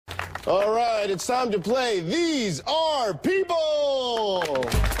All right, it's time to play These Are People!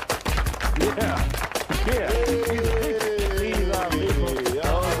 Yeah. These are people.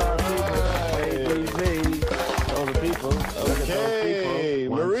 Those are people. Okay,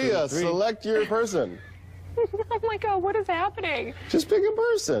 Maria, select your person. Oh my God, what is happening? Just pick a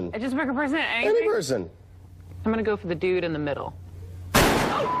person. I just pick a person? Anything? Any person. I'm gonna go for the dude in the middle.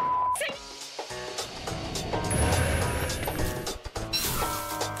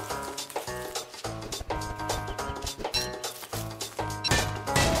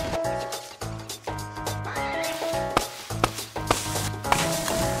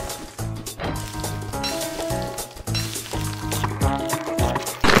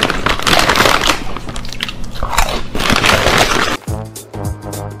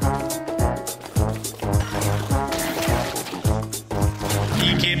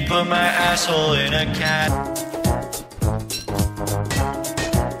 Put my asshole in a cat.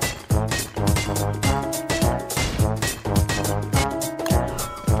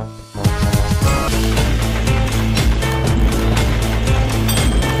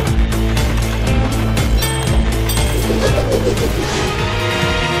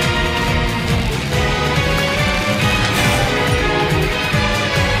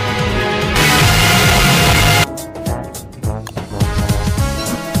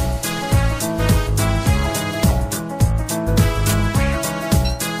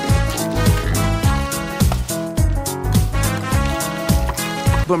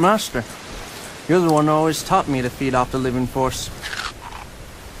 But Master, you're the one who always taught me to feed off the living force.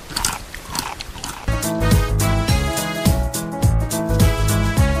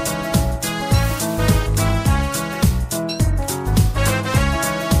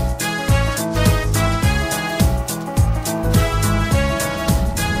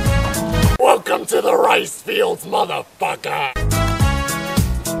 Welcome to the rice fields, motherfucker!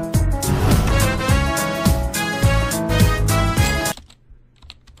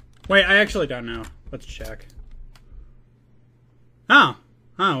 Wait, I actually don't know. Let's check. Oh,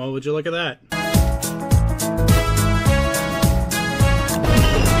 well, would you look at that?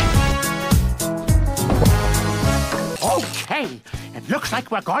 Okay, it looks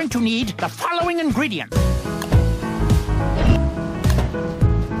like we're going to need the following ingredients.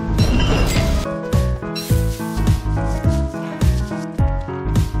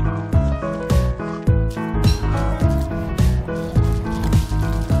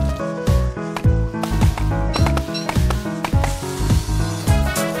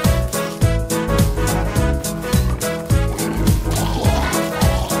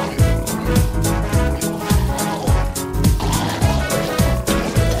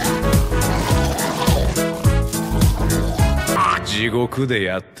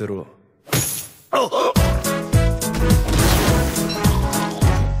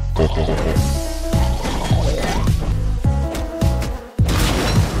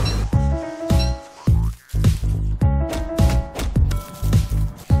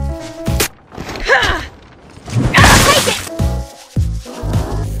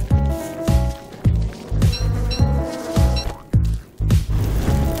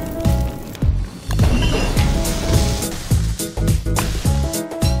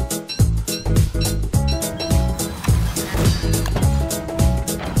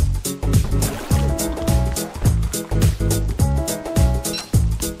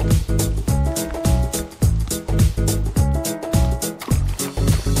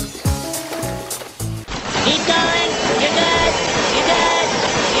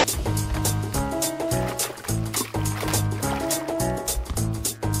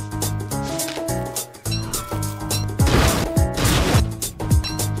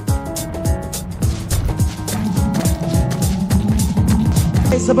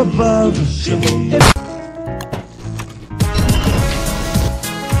 Up above.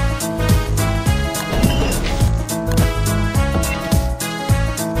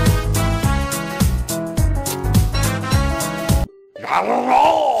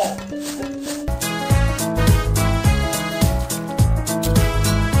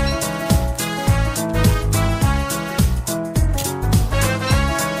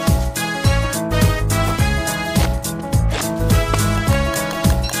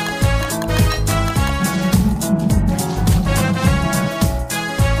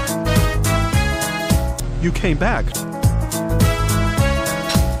 You came back.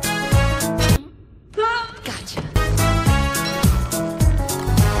 Gotcha.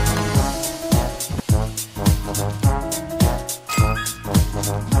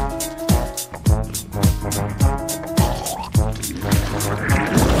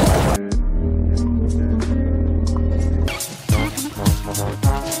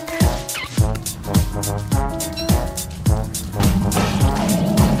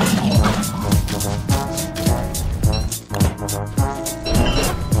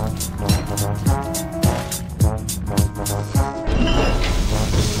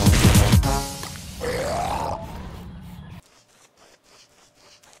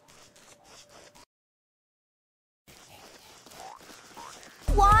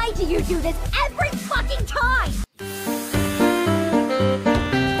 do this every fucking time!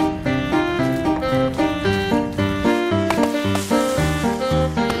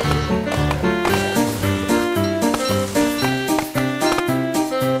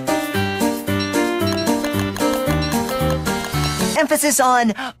 Emphasis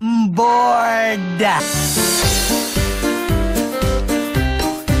on bored.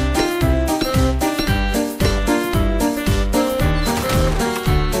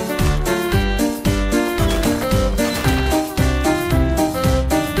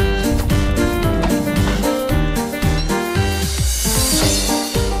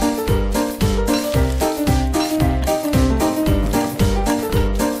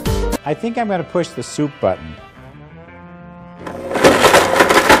 I think I'm going to push the soup button.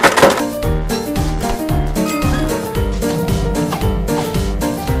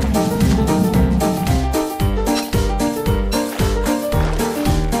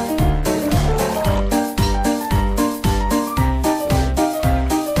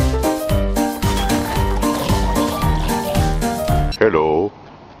 Hello,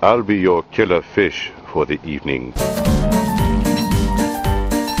 I'll be your killer fish for the evening.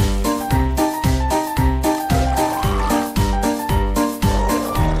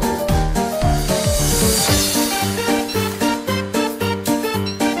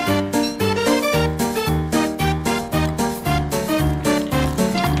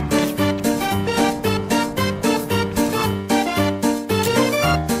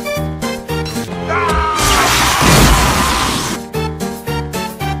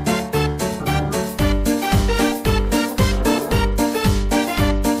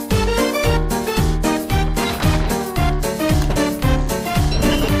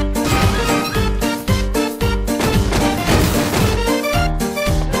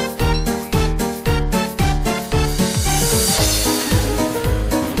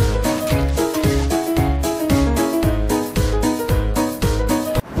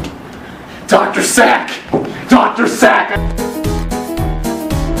 Dr. Sack! Dr. Sack!